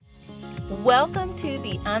Welcome to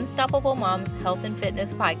the Unstoppable Moms Health and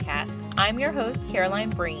Fitness Podcast. I'm your host, Caroline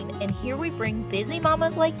Breen, and here we bring busy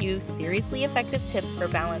mamas like you seriously effective tips for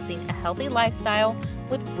balancing a healthy lifestyle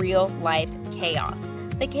with real life chaos.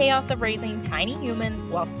 The chaos of raising tiny humans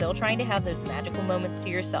while still trying to have those magical moments to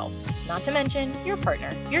yourself, not to mention your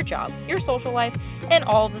partner, your job, your social life, and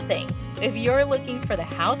all the things. If you're looking for the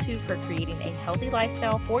how-to for creating a healthy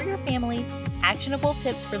lifestyle for your family, actionable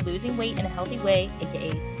tips for losing weight in a healthy way,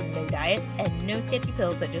 aka no diets and no sketchy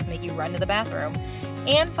pills that just make you run to the bathroom,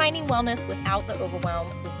 and finding wellness without the overwhelm,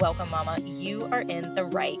 welcome mama, you are in the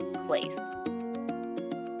right place.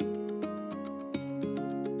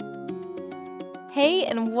 Hey,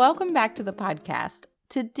 and welcome back to the podcast.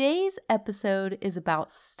 Today's episode is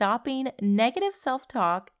about stopping negative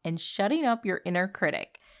self-talk and shutting up your inner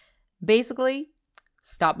critic. Basically,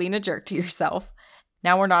 stop being a jerk to yourself.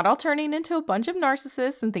 Now, we're not all turning into a bunch of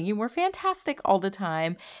narcissists and thinking we're fantastic all the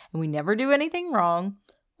time and we never do anything wrong.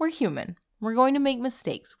 We're human. We're going to make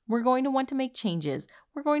mistakes. We're going to want to make changes.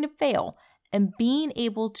 We're going to fail. And being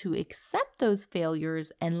able to accept those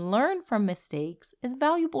failures and learn from mistakes is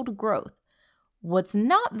valuable to growth. What's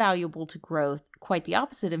not valuable to growth, quite the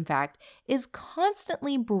opposite in fact, is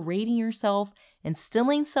constantly berating yourself,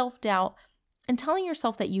 instilling self-doubt, and telling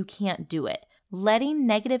yourself that you can't do it. Letting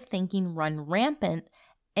negative thinking run rampant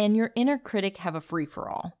and your inner critic have a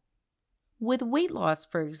free-for-all. With weight loss,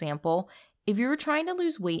 for example, if you're trying to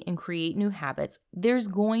lose weight and create new habits, there's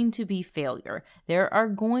going to be failure. There are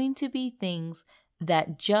going to be things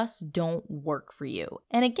that just don't work for you.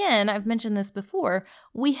 And again, I've mentioned this before,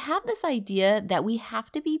 we have this idea that we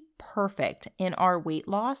have to be perfect in our weight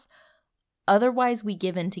loss, otherwise we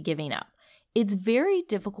give in to giving up. It's very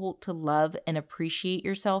difficult to love and appreciate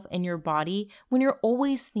yourself and your body when you're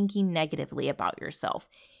always thinking negatively about yourself.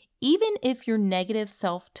 Even if your negative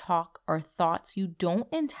self-talk are thoughts you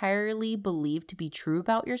don't entirely believe to be true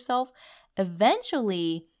about yourself,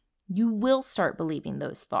 eventually you will start believing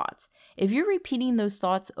those thoughts. If you're repeating those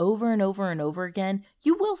thoughts over and over and over again,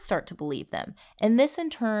 you will start to believe them. And this in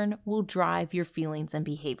turn will drive your feelings and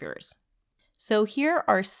behaviors. So here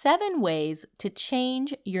are 7 ways to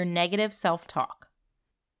change your negative self-talk.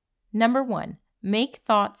 Number 1, make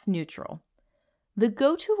thoughts neutral. The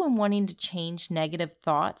go-to when wanting to change negative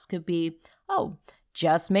thoughts could be,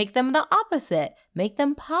 just make them the opposite. Make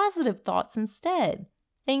them positive thoughts instead.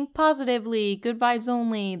 Think positively, good vibes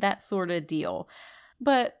only, that sort of deal.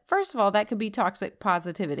 But first of all, that could be toxic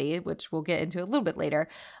positivity, which we'll get into a little bit later.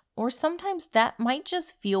 Or sometimes that might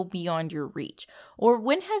just feel beyond your reach. Or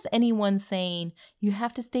when has anyone saying, you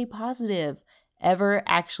have to stay positive, ever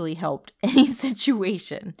actually helped any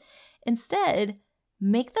situation? Instead,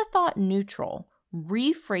 make the thought neutral.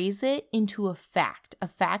 Rephrase it into a fact. A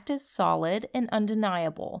fact is solid and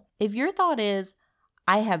undeniable. If your thought is,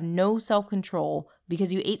 I have no self-control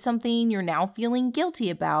because you ate something you're now feeling guilty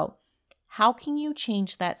about, how can you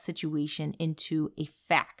change that situation into a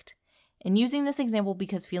fact? And using this example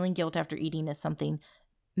because feeling guilt after eating is something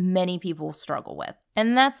many people struggle with.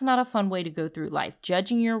 And that's not a fun way to go through life,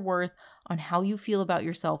 judging your worth on how you feel about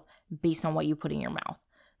yourself based on what you put in your mouth.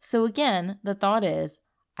 So again, the thought is,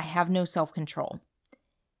 I have no self-control.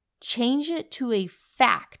 Change it to a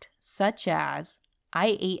fact such as,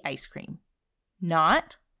 I ate ice cream.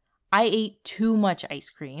 Not, I ate too much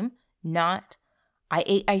ice cream. Not, I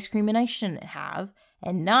ate ice cream and I shouldn't have.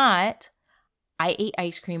 And not, I ate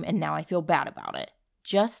ice cream and now I feel bad about it.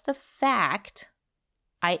 Just the fact,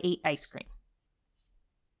 I ate ice cream.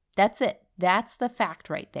 That's it. That's the fact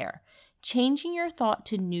right there. Changing your thought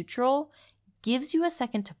to neutral gives you a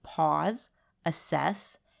second to pause,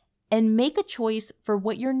 assess, and make a choice for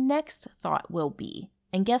what your next thought will be.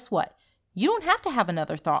 And guess what? You don't have to have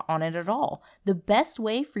another thought on it at all. The best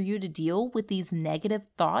way for you to deal with these negative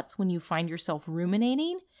thoughts when you find yourself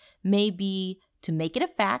ruminating may be to make it a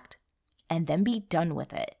fact and then be done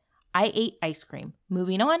with it. I ate ice cream.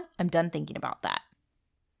 Moving on, I'm done thinking about that.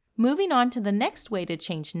 Moving on to the next way to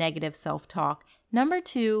change negative self-talk. Number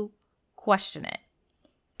 2, question it.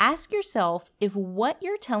 Ask yourself if what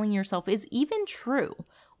you're telling yourself is even true.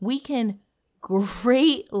 We can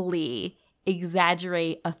greatly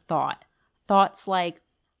exaggerate a thought. Thoughts like,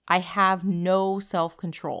 I have no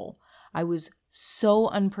self-control. I was so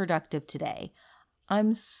unproductive today.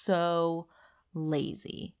 I'm so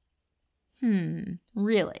lazy.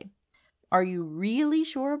 Really? Are you really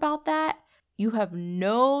sure about that? You have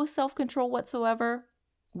no self-control whatsoever?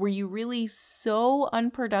 Were you really so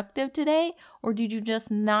unproductive today? Or did you just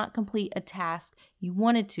not complete a task you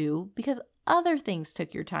wanted to because other things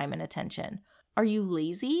took your time and attention? Are you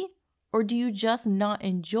lazy? Or do you just not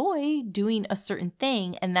enjoy doing a certain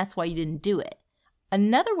thing and that's why you didn't do it?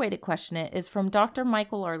 Another way to question it is from Dr.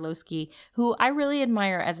 Michael Arlowski, who I really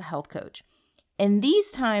admire as a health coach. In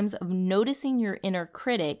these times of noticing your inner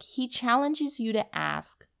critic, he challenges you to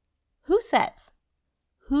ask, who says?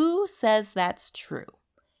 Who says that's true?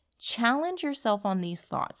 Challenge yourself on these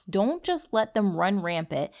thoughts. Don't just let them run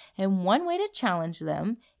rampant. And one way to challenge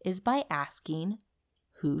them is by asking,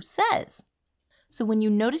 who says? So when you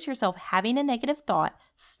notice yourself having a negative thought,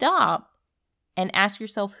 stop and ask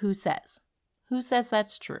yourself, who says? Who says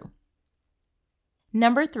that's true?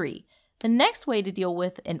 Number 3, the next way to deal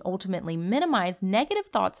with and ultimately minimize negative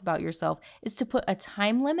thoughts about yourself is to put a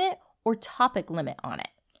time limit or topic limit on it.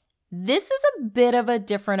 This is a bit of a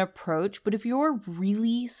different approach, but if you're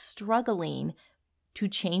really struggling to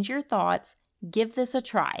change your thoughts, give this a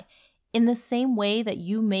try. In the same way that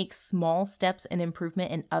you make small steps in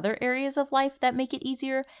improvement in other areas of life that make it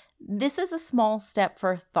easier, this is a small step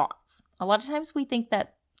for thoughts. A lot of times we think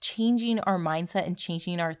that changing our mindset and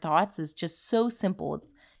changing our thoughts is just so simple.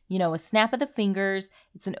 It's, a snap of the fingers,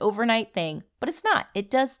 it's an overnight thing, but it's not. It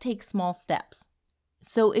does take small steps.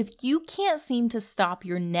 So if you can't seem to stop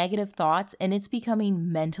your negative thoughts and it's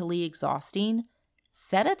becoming mentally exhausting,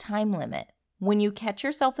 set a time limit. When you catch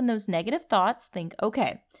yourself in those negative thoughts, think,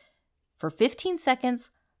 okay, for 15 seconds,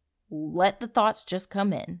 let the thoughts just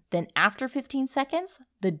come in. Then after 15 seconds,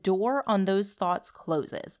 the door on those thoughts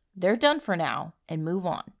closes. They're done for now, and move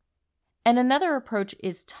on. And another approach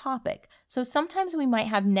is topic. So sometimes we might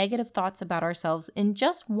have negative thoughts about ourselves in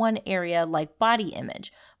just one area like body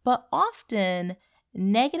image, but often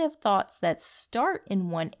negative thoughts that start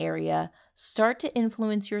in one area start to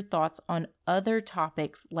influence your thoughts on other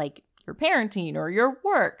topics like your parenting or your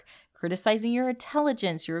work, criticizing your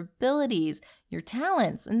intelligence, your abilities, your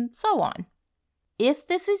talents, and so on. If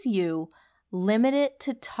this is you, limit it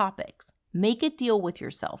to topics. Make a deal with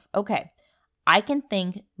yourself. Okay, I can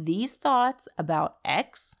think these thoughts about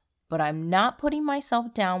X, but I'm not putting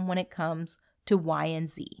myself down when it comes to Y and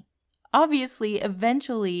Z. Obviously,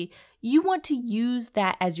 eventually, you want to use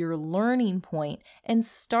that as your learning point and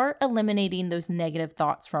start eliminating those negative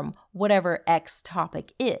thoughts from whatever X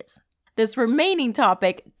topic is. This remaining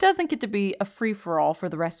topic doesn't get to be a free-for-all for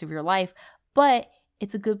the rest of your life, but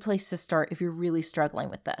it's a good place to start if you're really struggling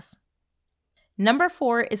with this. Number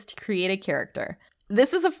 4 is to create a character.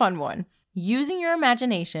 This is a fun one. Using your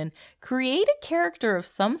imagination, create a character of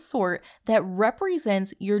some sort that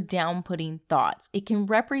represents your down-putting thoughts. It can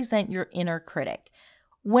represent your inner critic.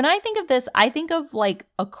 When I think of this, I think of like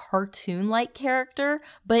a cartoon-like character,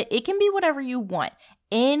 but it can be whatever you want.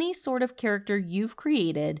 Any sort of character you've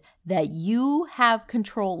created that you have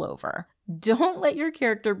control over. Don't let your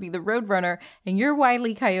character be the Roadrunner and you're Wile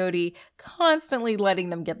E. Coyote constantly letting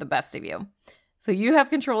them get the best of you. So you have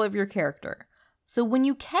control of your character. So when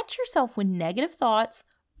you catch yourself with negative thoughts,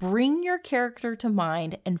 bring your character to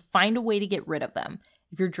mind and find a way to get rid of them.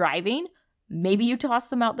 If you're driving, maybe you toss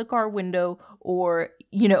them out the car window, or,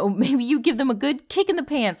 maybe you give them a good kick in the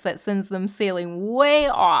pants that sends them sailing way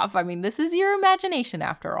off. I mean, this is your imagination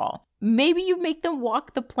after all. Maybe you make them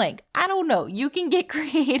walk the plank. I don't know. You can get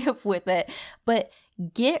creative with it, but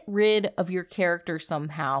get rid of your character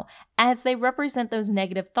somehow as they represent those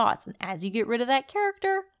negative thoughts. And as you get rid of that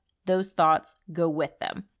character, those thoughts go with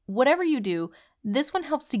them. Whatever you do, this one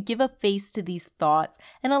helps to give a face to these thoughts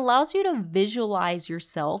and allows you to visualize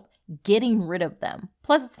yourself getting rid of them.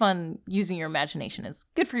 Plus, it's fun using your imagination. It's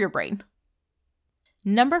good for your brain.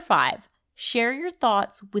 Number 5, share your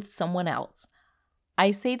thoughts with someone else.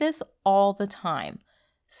 I say this all the time.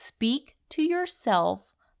 Speak to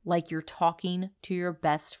yourself like you're talking to your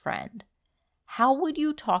best friend. How would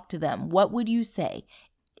you talk to them? What would you say?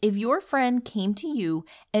 If your friend came to you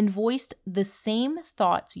and voiced the same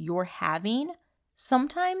thoughts you're having,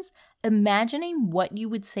 sometimes imagining what you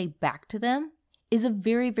would say back to them is a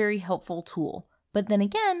very, very helpful tool. But then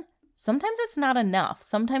again, sometimes it's not enough.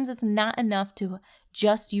 Sometimes it's not enough to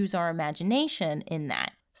just use our imagination in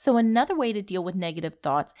that. So another way to deal with negative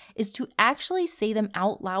thoughts is to actually say them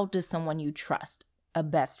out loud to someone you trust. A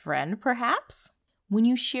best friend, perhaps? When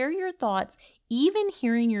you share your thoughts, even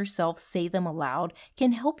hearing yourself say them aloud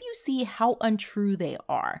can help you see how untrue they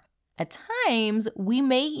are. At times, we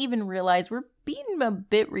may even realize we're being a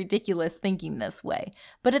bit ridiculous thinking this way,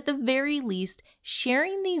 but at the very least,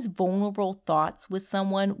 sharing these vulnerable thoughts with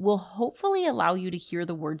someone will hopefully allow you to hear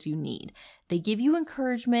the words you need. They give you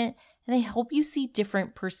encouragement and they help you see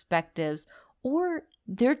different perspectives, or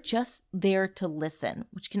they're just there to listen,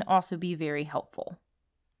 which can also be very helpful.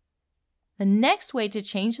 The next way to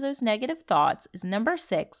change those negative thoughts is number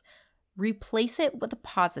 6, replace it with a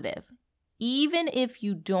positive, even if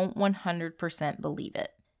you don't 100% believe it.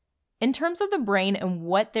 In terms of the brain and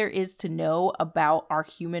what there is to know about our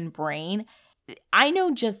human brain, I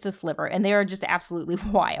know just a sliver, and they are just absolutely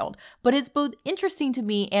wild. But it's both interesting to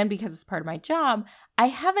me, and because it's part of my job, I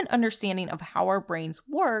have an understanding of how our brains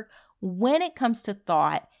work when it comes to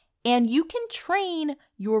thought, and you can train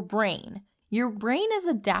your brain. Your brain is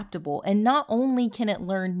adaptable, and not only can it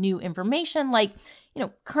learn new information like,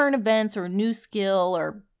 current events or a new skill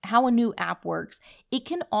or how a new app works, it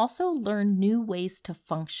can also learn new ways to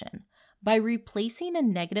function. By replacing a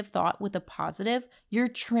negative thought with a positive, you're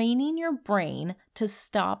training your brain to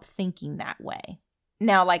stop thinking that way.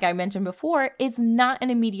 Now, like I mentioned before, it's not an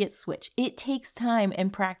immediate switch. It takes time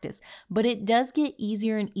and practice, but it does get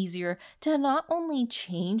easier and easier to not only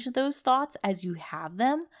change those thoughts as you have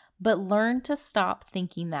them, but learn to stop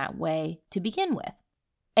thinking that way to begin with.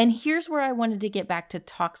 And here's where I wanted to get back to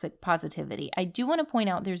toxic positivity. I do want to point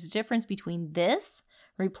out there's a difference between this,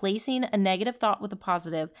 replacing a negative thought with a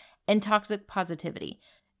positive, and toxic positivity.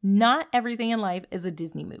 Not everything in life is a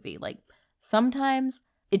Disney movie. Like, sometimes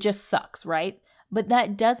it just sucks, right? But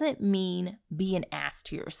that doesn't mean be an ass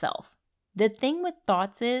to yourself. The thing with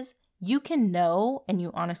thoughts is you can know, and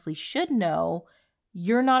you honestly should know,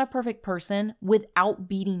 you're not a perfect person without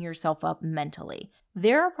beating yourself up mentally.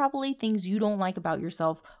 There are probably things you don't like about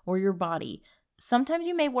yourself or your body. Sometimes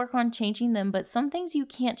you may work on changing them, but some things you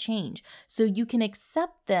can't change. So you can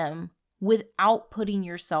accept them without putting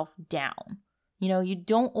yourself down. You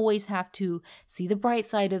don't always have to see the bright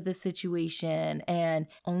side of the situation and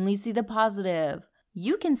only see the positive.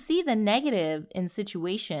 You can see the negative in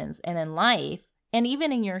situations and in life and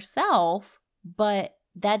even in yourself, but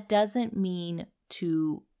that doesn't mean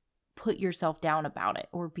to put yourself down about it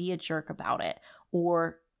or be a jerk about it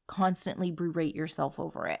or constantly berate yourself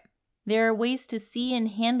over it. There are ways to see and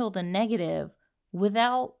handle the negative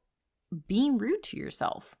without being rude to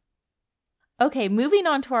yourself. Okay, moving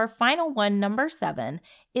on to our final one, number 7,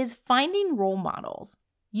 is finding role models.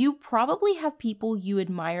 You probably have people you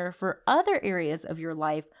admire for other areas of your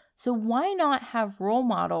life, so why not have role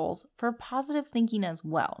models for positive thinking as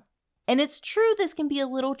well? And it's true this can be a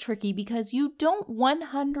little tricky because you don't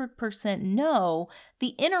 100% know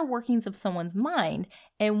the inner workings of someone's mind,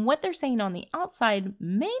 and what they're saying on the outside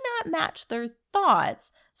may not match their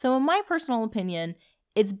thoughts. So in my personal opinion,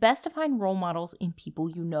 it's best to find role models in people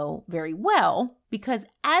you know very well, because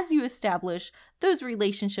as you establish those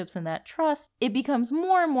relationships and that trust, it becomes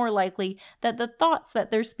more and more likely that the thoughts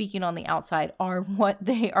that they're speaking on the outside are what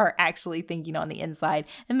they are actually thinking on the inside,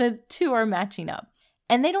 and the two are matching up.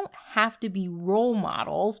 And they don't have to be role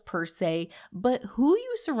models per se, but who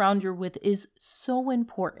you surround yourself with is so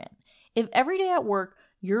important. If every day at work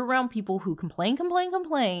you're around people who complain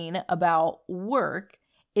about work,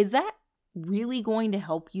 is that really going to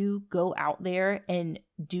help you go out there and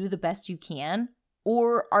do the best you can?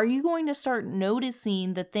 Or are you going to start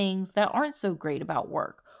noticing the things that aren't so great about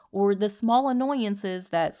work, or the small annoyances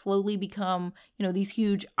that slowly become, these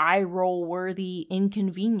huge eye-roll worthy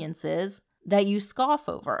inconveniences that you scoff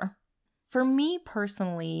over? For me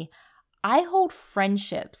personally, I hold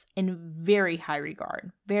friendships in very high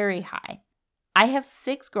regard, very high. I have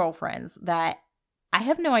 6 girlfriends that I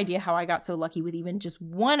have no idea how I got so lucky with even just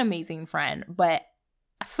one amazing friend, but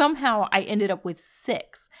somehow I ended up with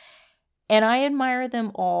 6. And I admire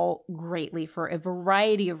them all greatly for a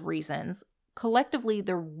variety of reasons. Collectively,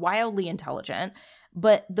 they're wildly intelligent,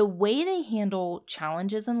 but the way they handle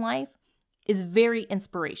challenges in life is very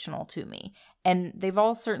inspirational to me, and they've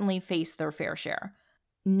all certainly faced their fair share.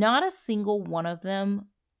 Not a single one of them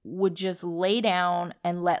would just lay down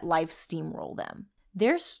and let life steamroll them.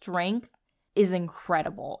 Their strength is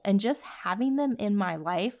incredible, and just having them in my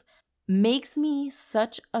life makes me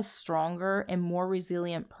such a stronger and more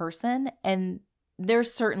resilient person, and they're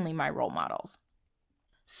certainly my role models.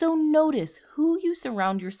 So notice who you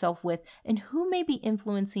surround yourself with and who may be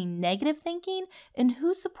influencing negative thinking and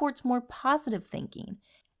who supports more positive thinking.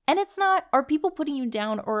 And it's not, are people putting you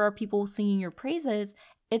down or are people singing your praises?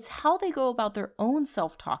 It's how they go about their own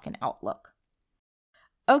self-talk and outlook.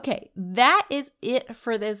 Okay, that is it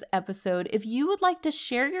for this episode. If you would like to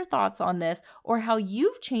share your thoughts on this or how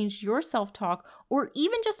you've changed your self-talk, or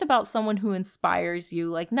even just about someone who inspires you,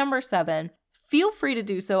 like number 7, feel free to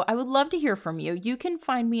do so. I would love to hear from you. You can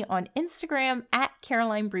find me on Instagram at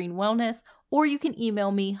Caroline Breen Wellness, or you can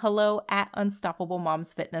email me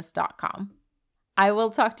hello@unstoppablemomsfitness.com. I will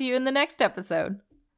talk to you in the next episode.